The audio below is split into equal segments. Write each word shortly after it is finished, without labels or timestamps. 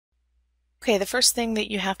Okay, the first thing that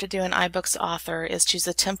you have to do in iBooks Author is choose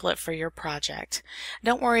a template for your project.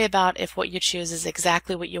 Don't worry about if what you choose is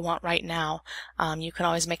exactly what you want right now. You can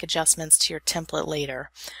always make adjustments to your template later.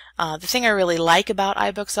 The thing I really like about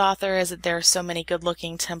iBooks Author is that there are so many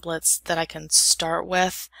good-looking templates that I can start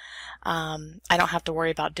with. I don't have to worry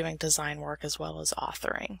about doing design work as well as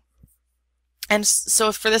authoring. And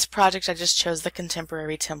so for this project, I just chose the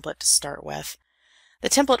contemporary template to start with. The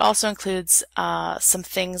template also includes some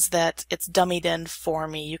things that it's dummied in for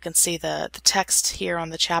me. You can see the text here on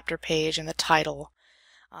the chapter page and the title.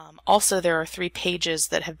 Also, there are 3 pages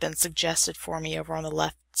that have been suggested for me over on the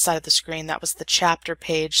left side of the screen. That was the chapter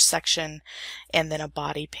page section and then a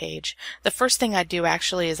body page. The first thing I do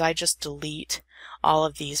actually is I just delete all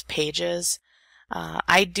of these pages.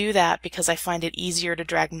 I do that because I find it easier to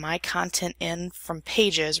drag my content in from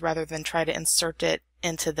pages rather than try to insert it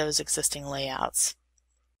into those existing layouts.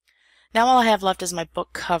 Now all I have left is my book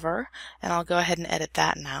cover, and I'll go ahead and edit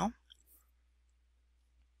that now.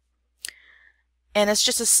 And it's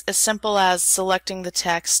just as simple as selecting the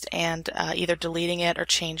text and either deleting it or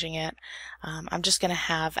changing it. I'm just going to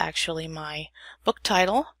have actually my book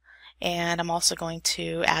title, and I'm also going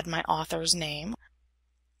to add my author's name.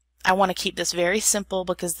 I want to keep this very simple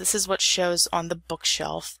because this is what shows on the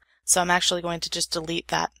bookshelf, so I'm actually going to just delete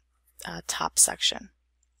that top section.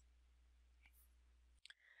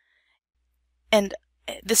 And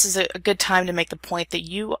this is a good time to make the point that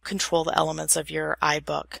you control the elements of your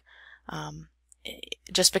iBook.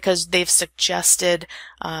 Just because they've suggested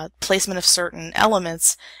placement of certain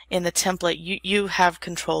elements in the template, you have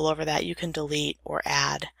control over that. You can delete or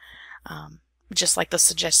add, just like the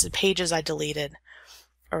suggested pages I deleted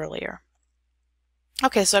earlier.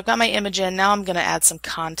 Okay, so I've got my image in. Now I'm going to add some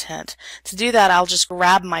content. To do that, I'll just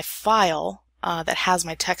grab my file that has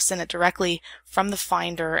my text in it directly from the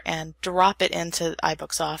Finder and drop it into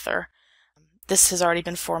iBooks Author. This has already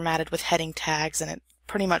been formatted with heading tags, and it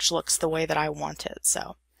pretty much looks the way that I want it.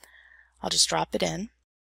 So I'll just drop it in.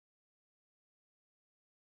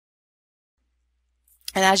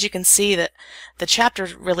 And as you can see, that the chapter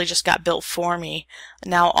really just got built for me.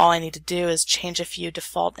 Now all I need to do is change a few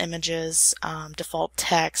default images, default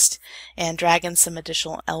text, and drag in some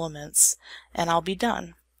additional elements, and I'll be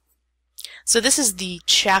done. So this is the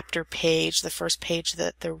chapter page, the first page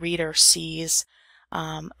that the reader sees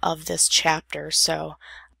of this chapter. So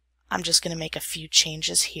I'm just going to make a few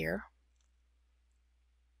changes here.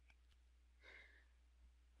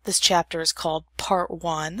 This chapter is called Part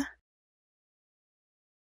 1.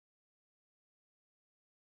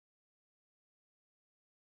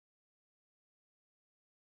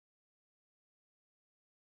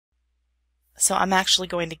 So I'm actually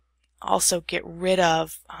going to also get rid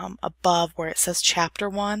of above where it says Chapter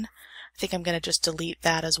 1. I think I'm going to just delete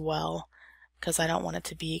that as well because I don't want it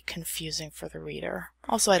to be confusing for the reader.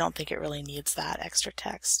 Also, I don't think it really needs that extra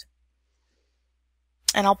text.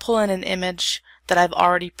 And I'll pull in an image that I've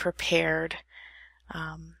already prepared,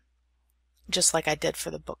 just like I did for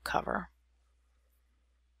the book cover.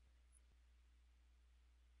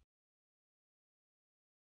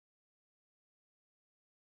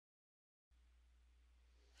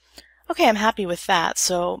 Okay, I'm happy with that.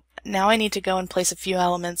 So now I need to go and place a few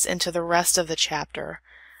elements into the rest of the chapter,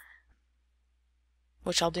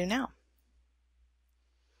 which I'll do now.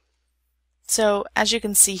 So as you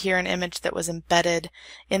can see here, an image that was embedded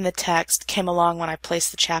in the text came along when I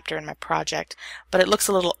placed the chapter in my project, but it looks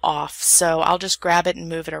a little off, so I'll just grab it and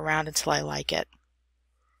move it around until I like it.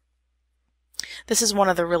 This is one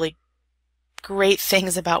of the really great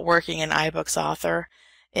things about working in iBooks Author,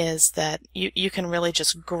 is that you can really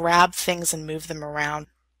just grab things and move them around.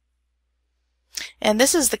 And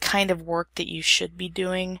this is the kind of work that you should be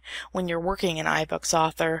doing when you're working in iBooks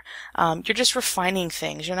Author. You're just refining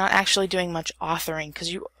things. You're not actually doing much authoring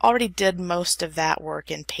because you already did most of that work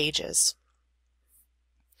in Pages.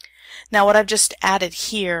 Now what I've just added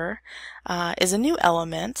here is a new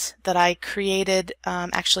element that I created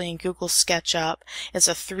actually in Google SketchUp. It's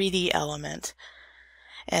a 3D element,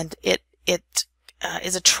 and it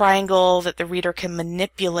is a triangle that the reader can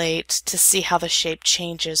manipulate to see how the shape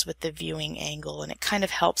changes with the viewing angle, and it kind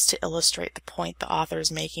of helps to illustrate the point the author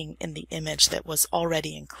is making in the image that was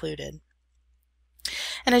already included.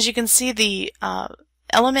 And as you can see, the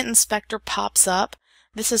element inspector pops up.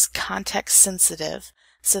 This is context sensitive,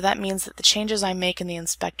 so that means that the changes I make in the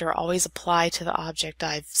inspector always apply to the object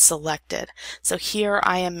I've selected. So here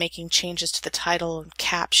I am making changes to the title and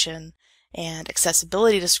caption and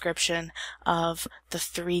accessibility description of the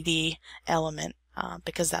 3D element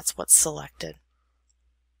because that's what's selected.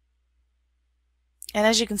 And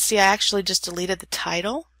as you can see, I actually just deleted the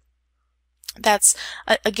title That's,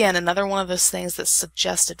 again, another one of those things that's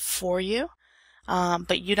suggested for you,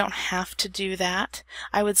 but you don't have to do that.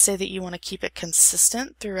 I would say that you want to keep it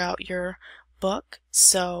consistent throughout your book.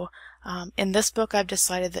 So in this book, I've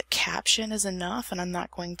decided that caption is enough, and I'm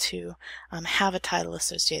not going to have a title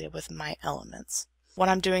associated with my elements. What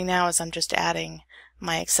I'm doing now is I'm just adding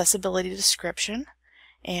my accessibility description,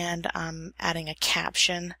 and I'm adding a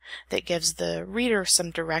caption that gives the reader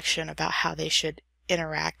some direction about how they should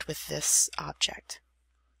interact with this object.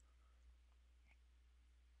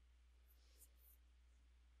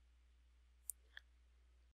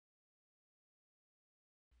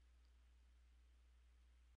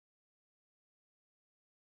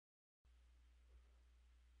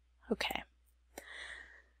 Okay.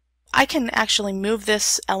 I can actually move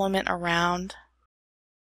this element around.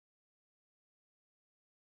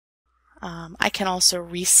 I can also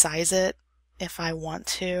resize it if I want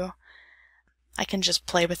to. I can just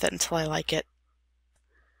play with it until I like it.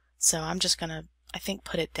 So I'm just going to, I think,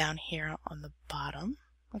 put it down here on the bottom.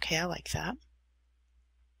 Okay, I like that.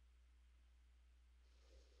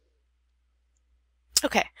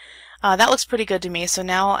 Okay, that looks pretty good to me. So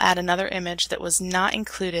now I'll add another image that was not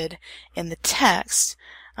included in the text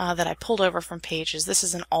that I pulled over from Pages. This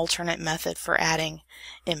is an alternate method for adding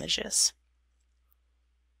images.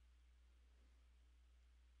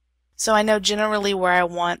 So I know generally where I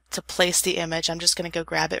want to place the image. I'm just going to go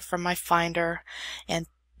grab it from my Finder and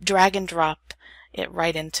drag and drop it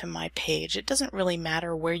right into my page. It doesn't really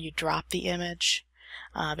matter where you drop the image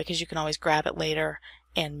because you can always grab it later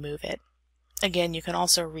and move it. Again, you can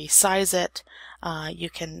also resize it. You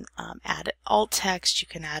can add alt text, you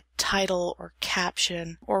can add title or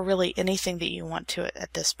caption, or really anything that you want to it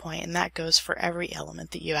at this point, and that goes for every element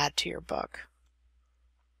that you add to your book.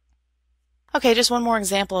 Okay, just one more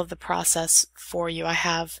example of the process for you. I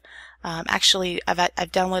have I've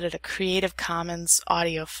downloaded a Creative Commons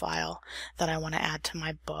audio file that I want to add to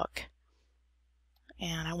my book,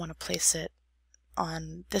 and I want to place it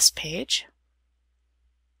on this page.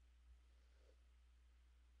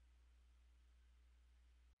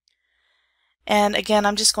 And again,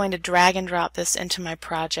 I'm just going to drag and drop this into my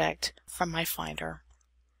project from my Finder.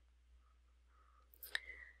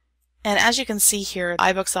 And as you can see here,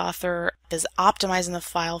 iBooks Author is optimizing the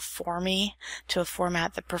file for me to a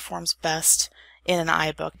format that performs best in an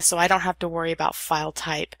iBook. So I don't have to worry about file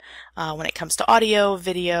type when it comes to audio,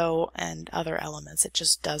 video, and other elements. It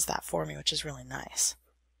just does that for me, which is really nice.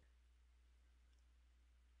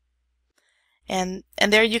 And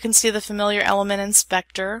there you can see the familiar element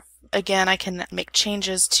inspector. Again, I can make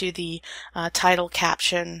changes to the title,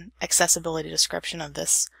 caption, accessibility description of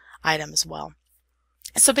this item as well.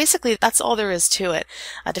 So basically, that's all there is to it.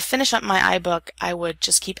 To finish up my iBook, I would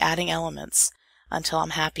just keep adding elements until I'm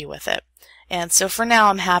happy with it. And so for now,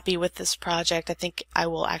 I'm happy with this project. I think I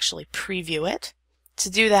will actually preview it. To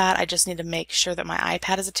do that, I just need to make sure that my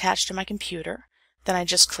iPad is attached to my computer. Then I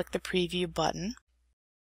just click the preview button.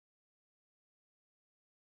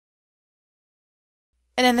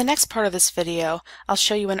 And in the next part of this video, I'll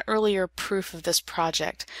show you an earlier proof of this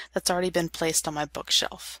project that's already been placed on my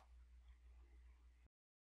bookshelf.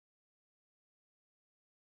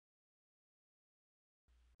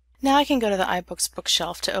 Now I can go to the iBooks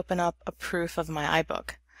bookshelf to open up a proof of my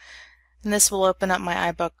iBook. And this will open up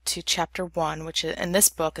my iBook to Chapter 1, which in this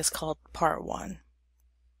book is called Part 1.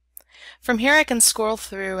 From here I can scroll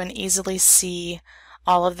through and easily see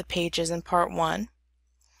all of the pages in Part 1,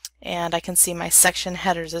 and I can see my section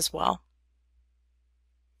headers as well.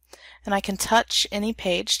 And I can touch any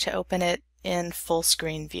page to open it in full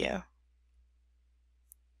screen view.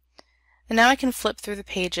 And now I can flip through the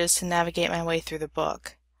pages to navigate my way through the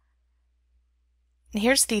book. And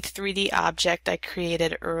here's the 3D object I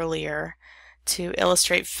created earlier to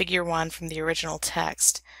illustrate Figure 1 from the original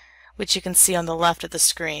text, which you can see on the left of the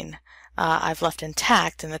screen. I've left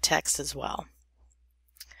intact in the text as well.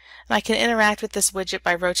 And I can interact with this widget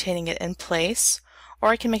by rotating it in place, or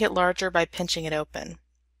I can make it larger by pinching it open.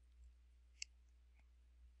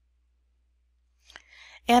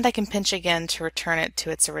 And I can pinch again to return it to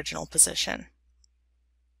its original position.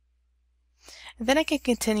 And then I can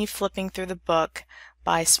continue flipping through the book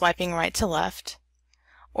by swiping right to left,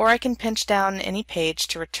 or I can pinch down any page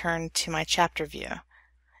to return to my chapter view,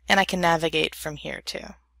 and I can navigate from here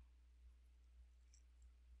too.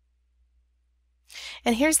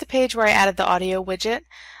 And here's the page where I added the audio widget.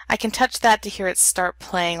 I can touch that to hear it start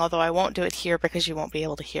playing, although I won't do it here because you won't be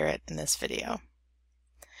able to hear it in this video.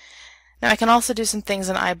 Now I can also do some things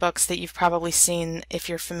in iBooks that you've probably seen if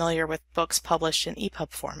you're familiar with books published in EPUB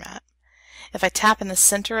format. If I tap in the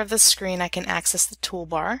center of the screen, I can access the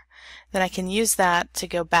toolbar. Then I can use that to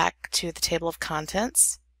go back to the table of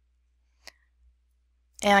contents.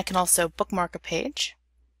 And I can also bookmark a page.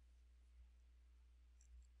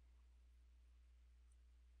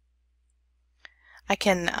 I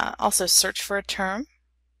can also search for a term.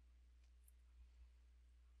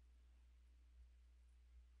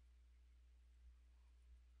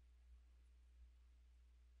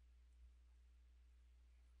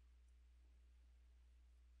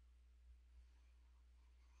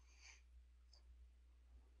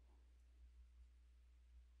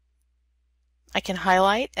 I can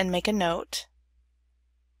highlight and make a note.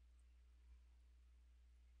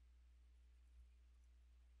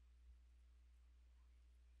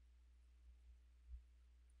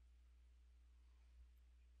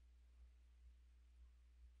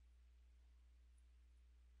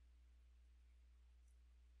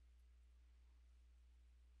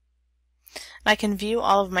 I can view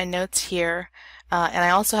all of my notes here, and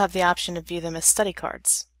I also have the option to view them as study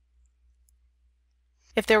cards.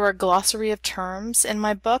 If there were a glossary of terms in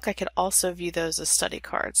my book, I could also view those as study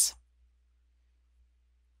cards.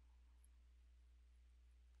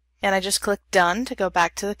 And I just click Done to go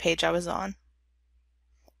back to the page I was on.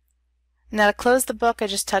 Now to close the book, I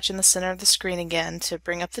just touch in the center of the screen again to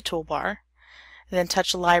bring up the toolbar, and then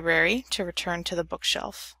touch Library to return to the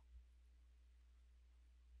bookshelf.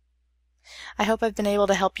 I hope I've been able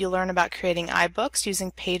to help you learn about creating iBooks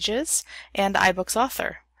using Pages and iBooks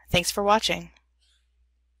Author. Thanks for watching.